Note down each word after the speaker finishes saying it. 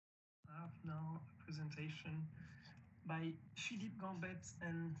now a presentation by Philippe Gambette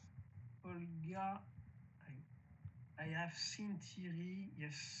and Olga. I have seen Thierry,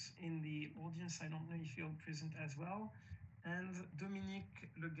 yes, in the audience. I don't know if you're present as well. And Dominique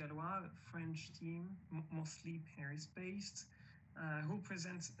Legallois, French team, mostly Paris-based, who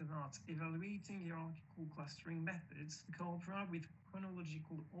presents about evaluating hierarchical clustering methods, Corpora with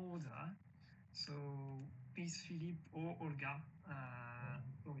chronological order. So please, Philippe or Olga,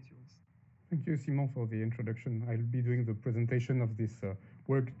 floor is yours. Thank you, Simon, for the introduction. I'll be doing the presentation of this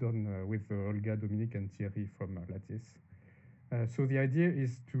work done with Olga, Dominique, and Thierry from Lattice. So the idea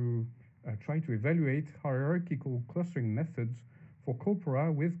is to try to evaluate hierarchical clustering methods for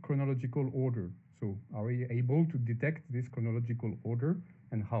corpora with chronological order. So are we able to detect this chronological order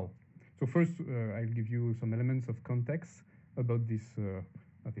and how? So first, I'll give you some elements of context about this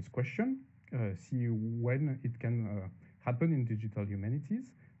question, see when it can happen in digital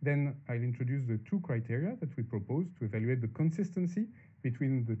humanities. Then I'll introduce the two criteria that we propose to evaluate the consistency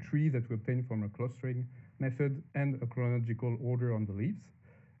between the tree that we obtain from a clustering method and a chronological order on the leaves.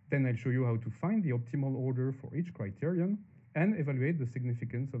 Then I'll show you how to find the optimal order for each criterion and evaluate the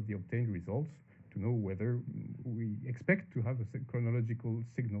significance of the obtained results to know whether we expect to have a chronological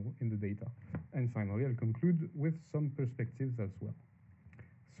signal in the data. And finally, I'll conclude with some perspectives as well.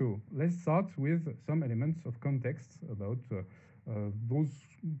 So let's start with some elements of context about those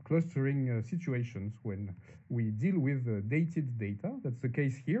clustering situations when we deal with dated data. That's the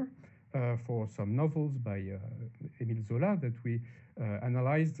case here for some novels by Émile Zola that we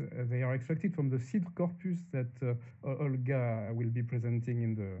analyzed. They are extracted from the seed corpus that Olga will be presenting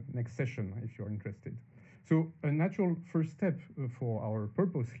in the next session, if you're interested. So a natural first step for our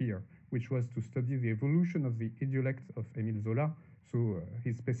purpose here, which was to study the evolution of the idiolect of Émile Zola, so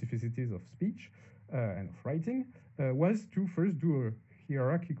his specificities of speech and of writing, was to first do a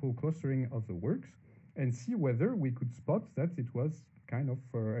hierarchical clustering of the works and see whether we could spot that it was kind of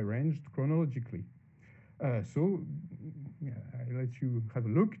arranged chronologically. So I'll let you have a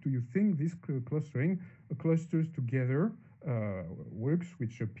look. Do you think this clustering clusters together works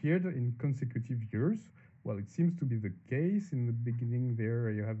which appeared in consecutive years? Well, it seems to be the case. In the beginning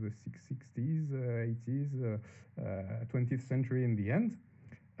there, you have the 60s, 80s, 20th century in the end.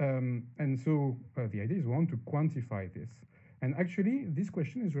 And so the idea is we want to quantify this. And actually, this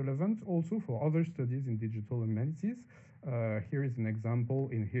question is relevant also for other studies in digital humanities. Here is an example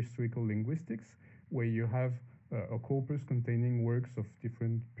in historical linguistics, where you have a corpus containing works of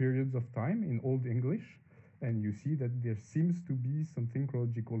different periods of time in Old English. And you see that there seems to be something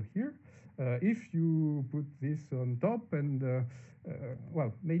chronological here. If you put this on top and,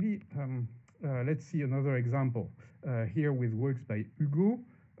 well, maybe let's see another example. Here with works by Hugo,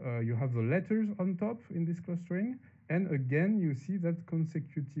 you have the letters on top in this clustering. And again, you see that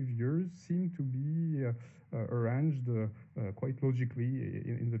consecutive years seem to be arranged quite logically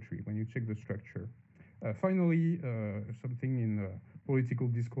in the tree when you check the structure. Finally, something in political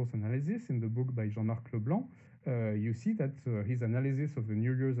discourse analysis in the book by Jean-Marc Leblanc, you see that his analysis of the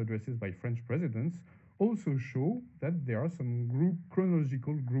New Year's addresses by French presidents also show that there are some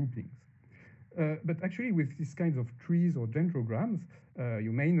chronological groupings. But actually, with these kinds of trees or dendrograms,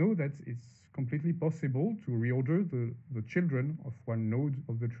 you may know that it's completely possible to reorder the children of one node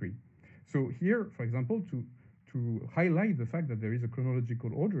of the tree. So here, for example, to highlight the fact that there is a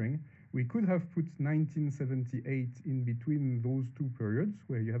chronological ordering, we could have put 1978 in between those two periods,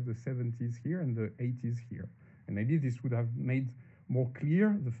 where you have the 70s here and the 80s here. And maybe this would have made more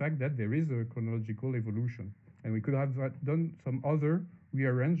clear the fact that there is a chronological evolution. And we could have done some other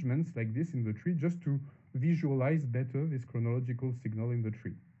rearrangements like this in the tree just to visualize better this chronological signal in the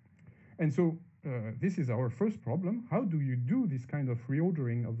tree. And so this is our first problem. How do you do this kind of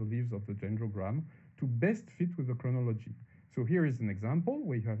reordering of the leaves of the dendrogram to best fit with the chronology? So here is an example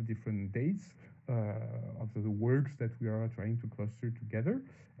where you have different dates of the works that we are trying to cluster together.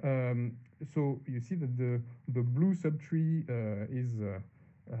 So you see that the blue subtree is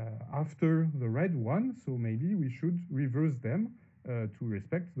after the red one, so maybe we should reverse them to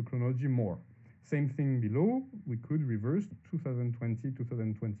respect the chronology more. Same thing below, we could reverse 2020,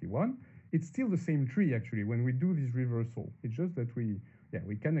 2021. It's still the same tree actually when we do this reversal. It's just that we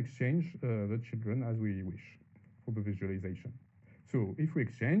can exchange the children as we wish for the visualization. So if we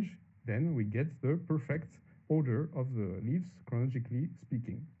exchange, then we get the perfect order of the leaves chronologically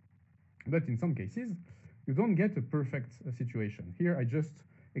speaking. But in some cases, you don't get a perfect situation. Here I just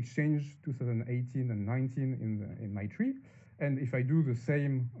exchanged 2018 and 19 in my tree. And if I do the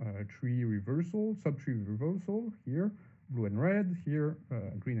same tree reversal, subtree reversal, here, blue and red, here,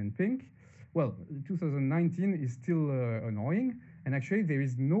 green and pink, well, 2019 is still annoying. And actually, there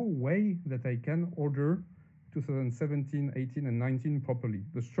is no way that I can order 2017, 18, and 19 properly.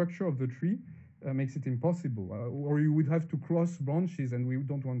 The structure of the tree makes it impossible, or you would have to cross branches, and we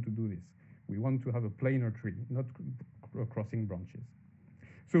don't want to do this. We want to have a planar tree, not crossing branches.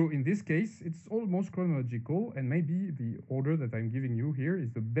 So in this case, it's almost chronological, and maybe the order that I'm giving you here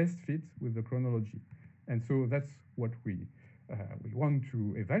is the best fit with the chronology. And so that's what we want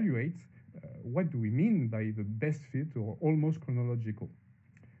to evaluate. What do we mean by the best fit or almost chronological?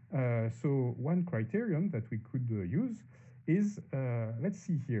 So one criterion that we could use is, let's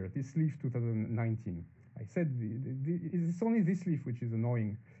see here, this leaf 2019. I said it's only this leaf which is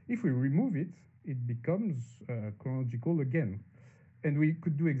annoying. If we remove it, it becomes chronological again. And we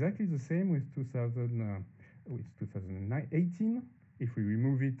could do exactly the same with 2018. If we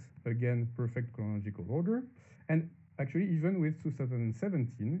remove it, again, perfect chronological order. And actually, even with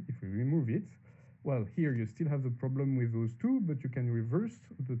 2017, if we remove it, well, here you still have the problem with those two, but you can reverse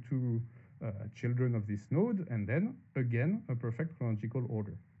the two children of this node, and then, again, a perfect chronological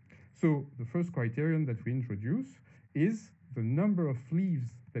order. So the first criterion that we introduce is the number of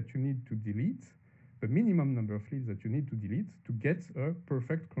leaves that you need to delete, the minimum number of leaves that you need to delete to get a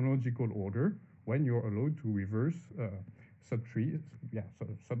perfect chronological order when you're allowed to reverse subtrees,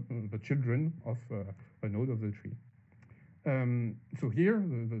 the children of a node of the tree. So here,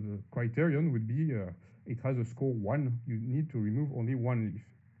 the criterion would be it has a score 1. You need to remove only one leaf.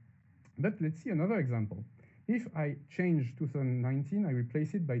 But let's see another example. If I change 2019, I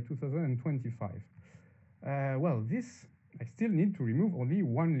replace it by 2025. Well, this, I still need to remove only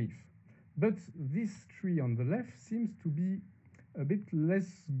one leaf. But this tree on the left seems to be a bit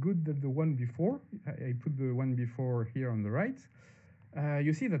less good than the one before. I put the one before here on the right.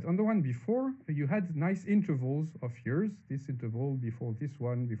 You see that on the one before, you had nice intervals of years, this interval before this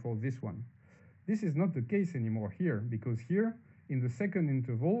one, before this one. This is not the case anymore here, because here, in the second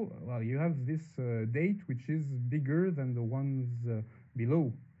interval, well, you have this date which is bigger than the ones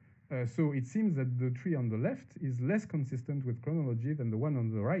below. So it seems that the tree on the left is less consistent with chronology than the one on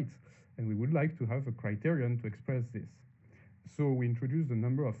the right, and we would like to have a criterion to express this. So we introduce the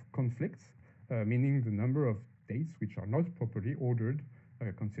number of conflicts, meaning the number of dates which are not properly ordered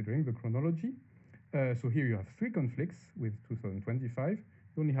considering the chronology. So here you have 3 conflicts with 2025.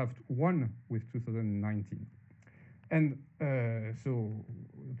 You only have 1 with 2019. And so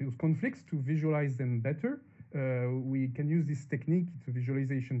those conflicts, to visualize them better, we can use this technique. It's a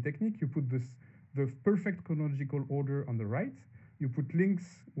visualization technique. You put the perfect chronological order on the right. You put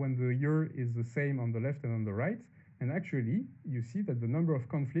links when the year is the same on the left and on the right. And actually, you see that the number of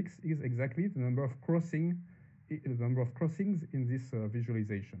conflicts is exactly the number of crossings in this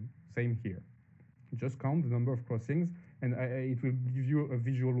visualization. Same here. Just count the number of crossings, and it will give you a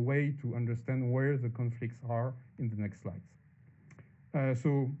visual way to understand where the conflicts are in the next slides.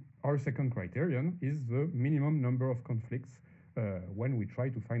 So our second criterion is the minimum number of conflicts when we try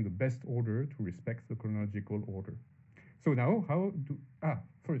to find the best order to respect the chronological order. So now,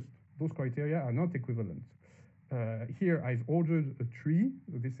 first, those criteria are not equivalent. Here I've ordered a tree.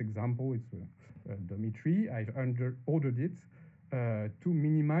 This example is a dummy tree. I've ordered it to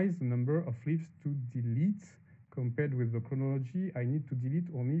minimize the number of leaves to delete. Compared with the chronology, I need to delete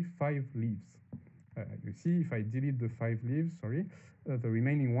only 5 leaves. You see, if I delete the 5 leaves, the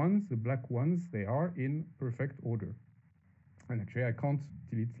remaining ones, the black ones, they are in perfect order. And actually, I can't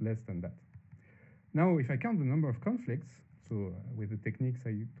delete less than that. Now, if I count the number of conflicts, so with the techniques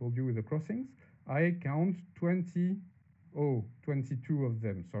I told you with the crossings, I count 22 of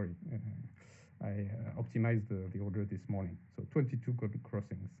them, sorry. I optimized the order this morning, so 22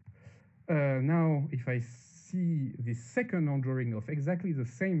 crossings. Now, if I see the second ordering of exactly the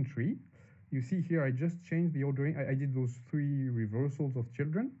same tree, you see here I just changed the ordering. I did those 3 reversals of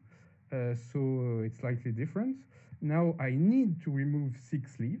children, so it's slightly different. Now I need to remove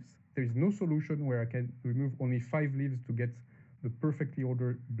 6 leaves. There is no solution where I can remove only 5 leaves to get the perfectly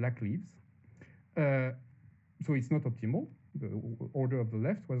ordered black leaves. So it's not optimal. The order of the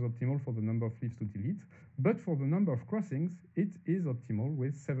left was optimal for the number of leaves to delete, but for the number of crossings, it is optimal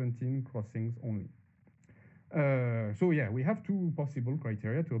with 17 crossings only. So yeah, we have 2 possible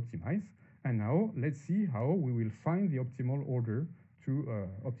criteria to optimize, and now let's see how we will find the optimal order to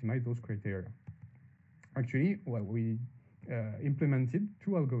optimize those criteria. Actually, well, we implemented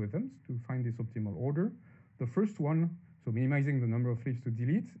 2 algorithms to find this optimal order. The first one, so minimizing the number of leaves to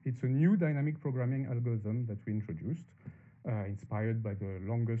delete, it's a new dynamic programming algorithm that we introduced, inspired by the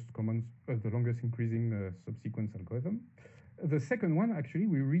longest increasing subsequence algorithm. The second one, actually,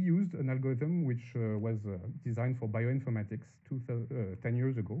 we reused an algorithm which was designed for bioinformatics 10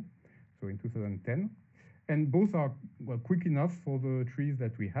 years ago, so in 2010. And both are quick enough for the trees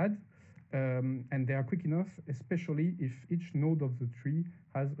that we had. And they are quick enough, especially if each node of the tree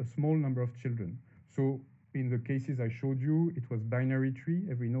has a small number of children. So in the cases I showed you, it was binary tree.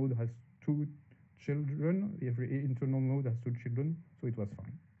 Every node has 2 children. Every internal node has 2 children, so it was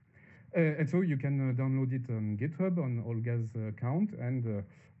fine. And so you can download it on GitHub on Olga's account, and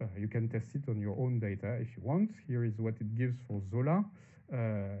you can test it on your own data if you want. Here is what it gives for Zola.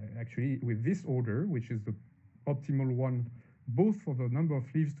 Actually, with this order, which is the optimal one, both for the number of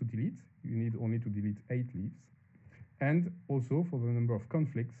leaves to delete, you need only to delete 8 leaves, and also for the number of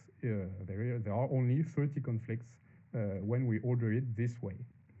conflicts, there are only 30 conflicts when we order it this way.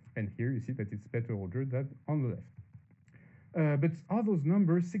 And here you see that it's better ordered than on the left. But are those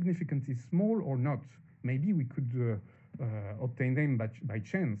numbers significantly small or not? Maybe we could obtain them by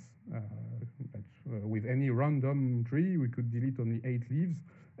chance. With any random tree, we could delete only 8 leaves,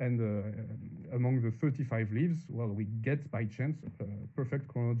 and among the 35 leaves, well, we get by chance perfect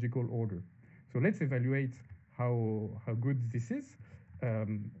chronological order. So let's evaluate how good this is.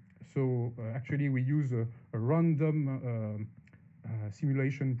 Actually, we use a random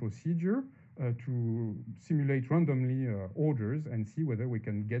simulation procedure to simulate randomly orders and see whether we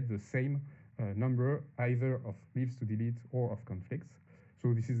can get the same number either of leaves to delete or of conflicts.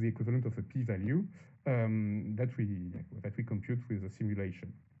 So this is the equivalent of a p-value that we compute with a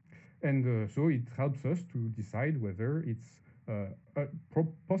simulation. And so it helps us to decide whether it's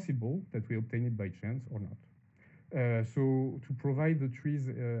possible that we obtain it by chance or not. So to provide the trees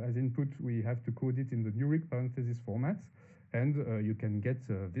as input, we have to code it in the numeric parenthesis format. And you can get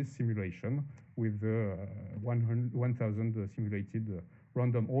this simulation with 1,000 simulated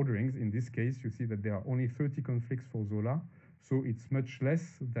random orderings. In this case, you see that there are only 30 conflicts for Zola, so it's much less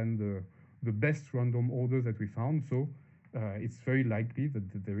than the best random order that we found. So it's very likely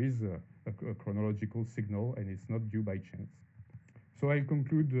that there is a chronological signal and it's not due by chance. So I'll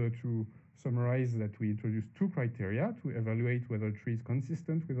conclude to summarize that we introduced 2 criteria to evaluate whether a tree is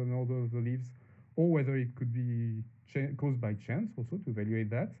consistent with an order of the leaves, or whether it could be caused by chance, also to evaluate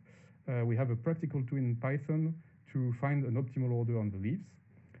that. We have a practical tool in Python to find an optimal order on the leaves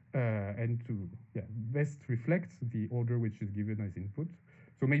and to best reflect the order which is given as input.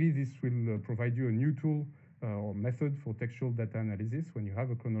 So maybe this will provide you a new tool or method for textual data analysis when you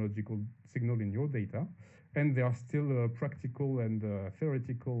have a chronological signal in your data. And there are still practical and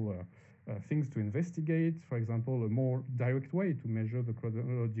theoretical things to investigate. For example, a more direct way to measure the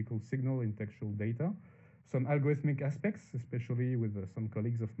chronological signal in textual data. Some algorithmic aspects, especially with some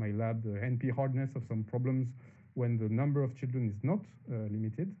colleagues of my lab, the NP hardness of some problems when the number of children is not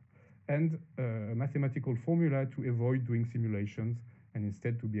limited, and a mathematical formula to avoid doing simulations and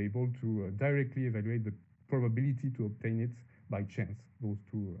instead to be able to directly evaluate the probability to obtain it by chance, those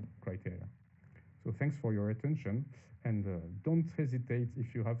 2 criteria. So thanks for your attention, and don't hesitate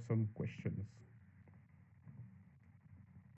if you have some questions.